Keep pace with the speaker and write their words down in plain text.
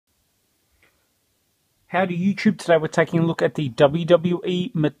Howdy YouTube, today we're taking a look at the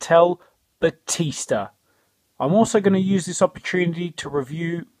WWE Mattel Batista. I'm also going to use this opportunity to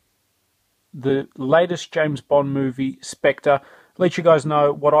review the latest James Bond movie, Spectre. Let you guys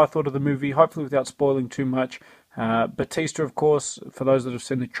know what I thought of the movie, hopefully without spoiling too much. Batista, of course, for those that have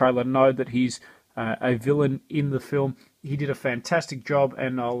seen the trailer, know that he's a villain in the film. He did a fantastic job,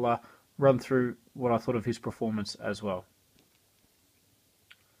 and I'll run through what I thought of his performance as well.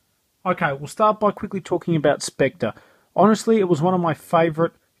 Okay, we'll start by quickly talking about Spectre. Honestly, it was one of my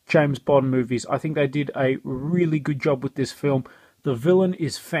favourite James Bond movies. I think they did a really good job with this film. The villain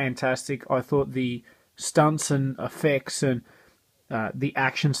is fantastic. I thought the stunts and effects and the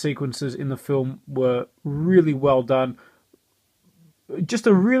action sequences in the film were really well done. Just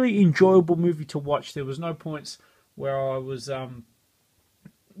a really enjoyable movie to watch. There was no points where I was,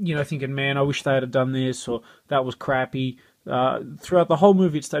 thinking, man, I wish they had done this, or that was crappy. Throughout the whole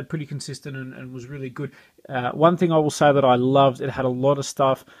movie, it stayed pretty consistent and was really good. One thing I will say that I loved, it had a lot of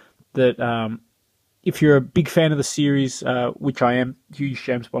stuff that, if you're a big fan of the series, which I am, huge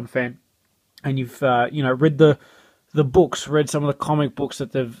James Bond fan, and you've read the books, read some of the comic books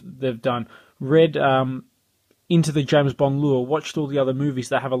that they've done, read into the James Bond lore, watched all the other movies,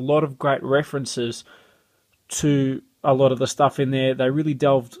 they have a lot of great references to a lot of the stuff in there. They really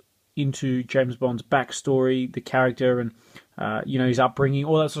delved into James Bond's backstory, the character, and his upbringing,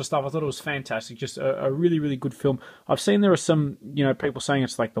 all that sort of stuff. I thought it was fantastic. Just a really, really good film. I've seen there are some people saying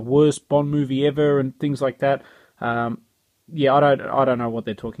it's like the worst Bond movie ever and things like that. I don't know what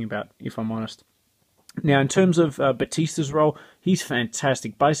they're talking about, if I'm honest. Now, in terms of Batista's role, he's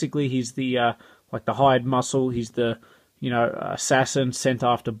fantastic. Basically, he's the the hired muscle. He's the assassin sent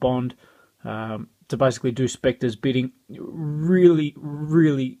after Bond to basically do Spectre's bidding. Really,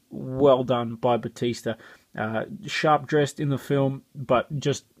 really well done by Batista. Sharp dressed in the film, but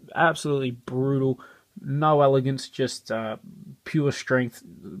just absolutely brutal. No elegance, just pure strength.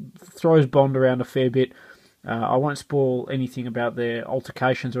 Throws Bond around a fair bit. I won't spoil anything about their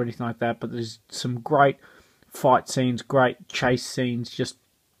altercations or anything like that, but there's some great fight scenes, great chase scenes, just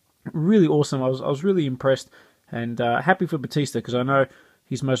really awesome. I was really impressed and happy for Batista, because I know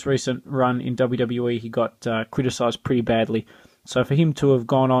his most recent run in WWE, he got criticised pretty badly. So for him to have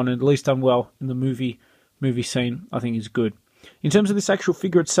gone on and at least done well in the movie scene, I think is good. In terms of this actual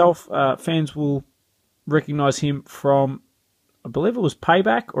figure itself, fans will recognise him from, I believe it was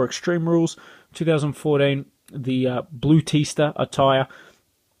Payback or Extreme Rules 2014, the Bluetista attire.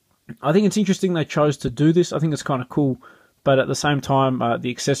 I think it's interesting they chose to do this. I think it's kind of cool, but at the same time, the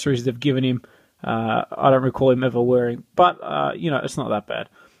accessories they've given him, I don't recall him ever wearing, but it's not that bad.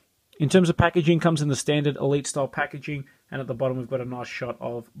 In terms of packaging, comes in the standard Elite style packaging, and at the bottom we've got a nice shot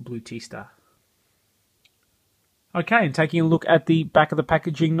of Bluetista. Okay, and taking a look at the back of the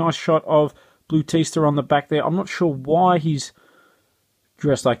packaging, nice shot of Bluetista on the back there. I'm not sure why he's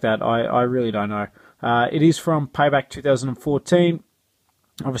dressed like that. I really don't know. It is from Payback 2014.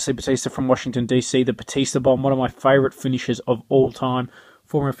 Obviously, Batista from Washington, D.C. The Batista bomb, one of my favourite finishes of all time.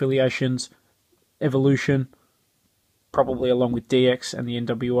 Former affiliations, Evolution, probably along with DX and the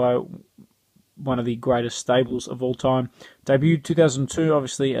NWO, one of the greatest stables of all time. Debuted 2002,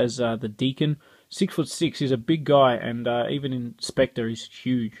 obviously, as the Deacon. 6'6", he's a big guy, and even in Spectre, he's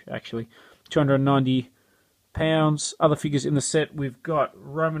huge, actually. 290 pounds. Other figures in the set, we've got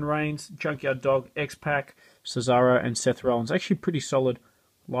Roman Reigns, Junkyard Dog, X-Pac, Cesaro, and Seth Rollins. Actually, pretty solid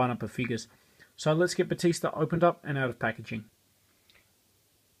lineup of figures. So let's get Batista opened up and out of packaging.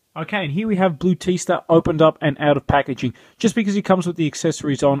 Okay, and here we have Bluetista opened up and out of packaging. Just because he comes with the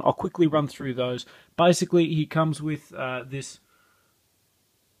accessories on, I'll quickly run through those. Basically, he comes with this,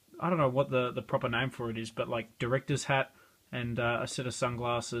 I don't know what the proper name for it is, but like director's hat and a set of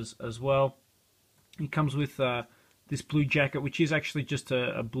sunglasses as well. He comes with this blue jacket, which is actually just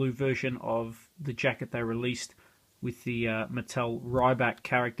a blue version of the jacket they released with the Mattel Ryback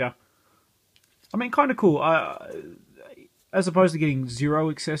character. I mean, kind of cool. As opposed to getting zero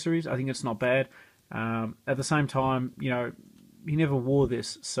accessories, I think it's not bad. At the same time, he never wore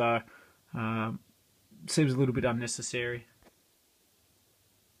this, so seems a little bit unnecessary.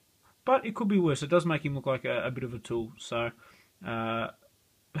 But it could be worse. It does make him look like a bit of a tool. So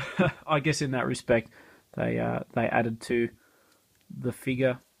I guess in that respect, they added to the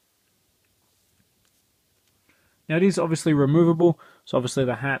figure. Now it is obviously removable, so obviously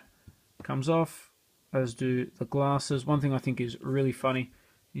the hat comes off, as do the glasses. One thing I think is really funny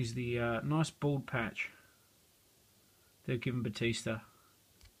is the nice bald patch they've given Batista.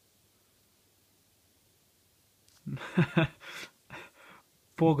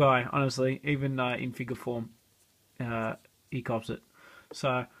 Poor guy, honestly, even in figure form, he cops it.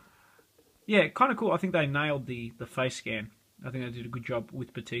 So, yeah, kind of cool. I think they nailed the face scan. I think they did a good job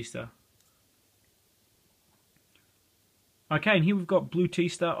with Batista. Okay, and here we've got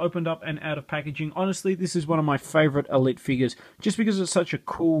Bluetista opened up and out of packaging. Honestly, this is one of my favorite Elite figures, just because it's such a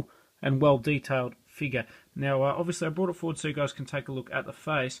cool and well-detailed figure. Now, obviously, I brought it forward so you guys can take a look at the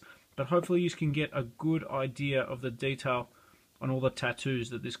face, but hopefully you can get a good idea of the detail on all the tattoos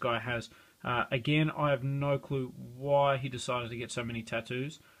that this guy has. Again, I have no clue why he decided to get so many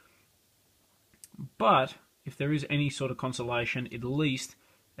tattoos, but if there is any sort of consolation, at least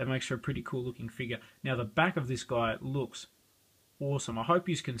it makes for a pretty cool looking figure. Now, the back of this guy looks awesome. I hope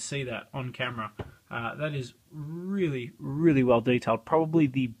you can see that on camera. That is really, really well detailed. Probably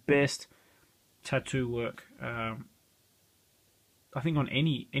the best tattoo work I think on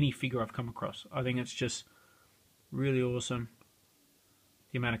any figure I've come across. I think it's just really awesome,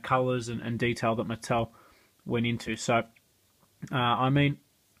 the amount of colors and detail that Mattel went into. So, I mean,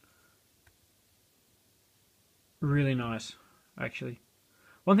 really nice, actually.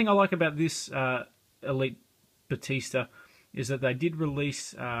 One thing I like about this Elite Batista is that they did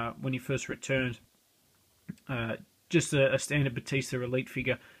release, when he first returned, just a standard Batista Elite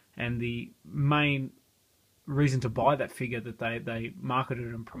figure, and the main reason to buy that figure that they marketed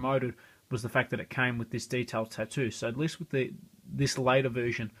and promoted was the fact that it came with this detailed tattoo. So at least with this later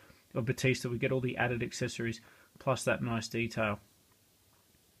version of Batista, we get all the added accessories plus that nice detail.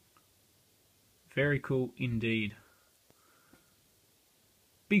 Very cool indeed.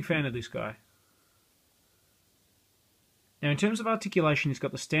 Big fan of this guy. Now, in terms of articulation, he's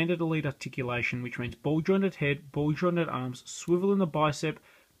got the standard Elite articulation, which means ball-jointed head, ball-jointed arms, swivel in the bicep,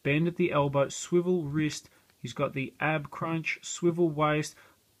 bend at the elbow, swivel wrist. He's got the ab crunch, swivel waist,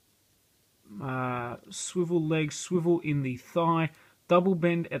 swivel legs, swivel in the thigh, double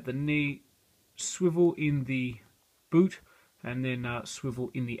bend at the knee, swivel in the boot, and then swivel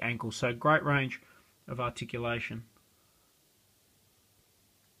in the ankle. So great range of articulation.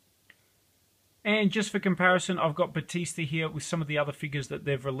 And just for comparison, I've got Batista here with some of the other figures that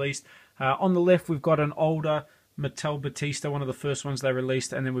they've released. On the left, we've got an older Mattel Batista, one of the first ones they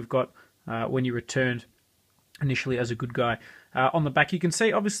released, and then we've got when he returned initially as a good guy. On the back, you can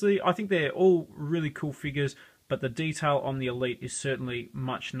see, obviously, I think they're all really cool figures, but the detail on the Elite is certainly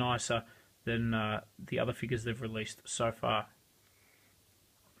much nicer than the other figures they've released so far.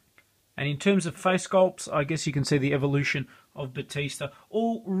 And in terms of face sculpts, I guess you can see the evolution of Batista.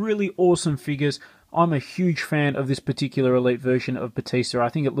 All really awesome figures. I'm a huge fan of this particular Elite version of Batista. I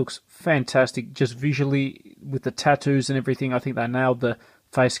think it looks fantastic just visually with the tattoos and everything. I think they nailed the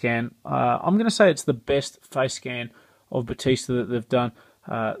face scan. I'm going to say it's the best face scan of Batista that they've done.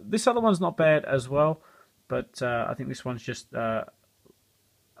 This other one's not bad as well, but I think this one's just a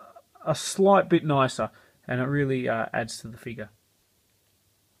slight bit nicer, and it really adds to the figure.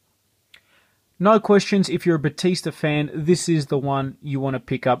 No questions, if you're a Batista fan, this is the one you want to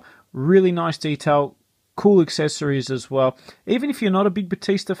pick up. Really nice detail, cool accessories as well. Even if you're not a big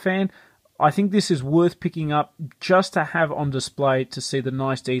Batista fan, I think this is worth picking up just to have on display to see the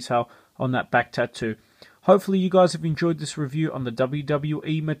nice detail on that back tattoo. Hopefully you guys have enjoyed this review on the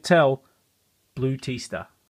WWE Mattel Bluetista.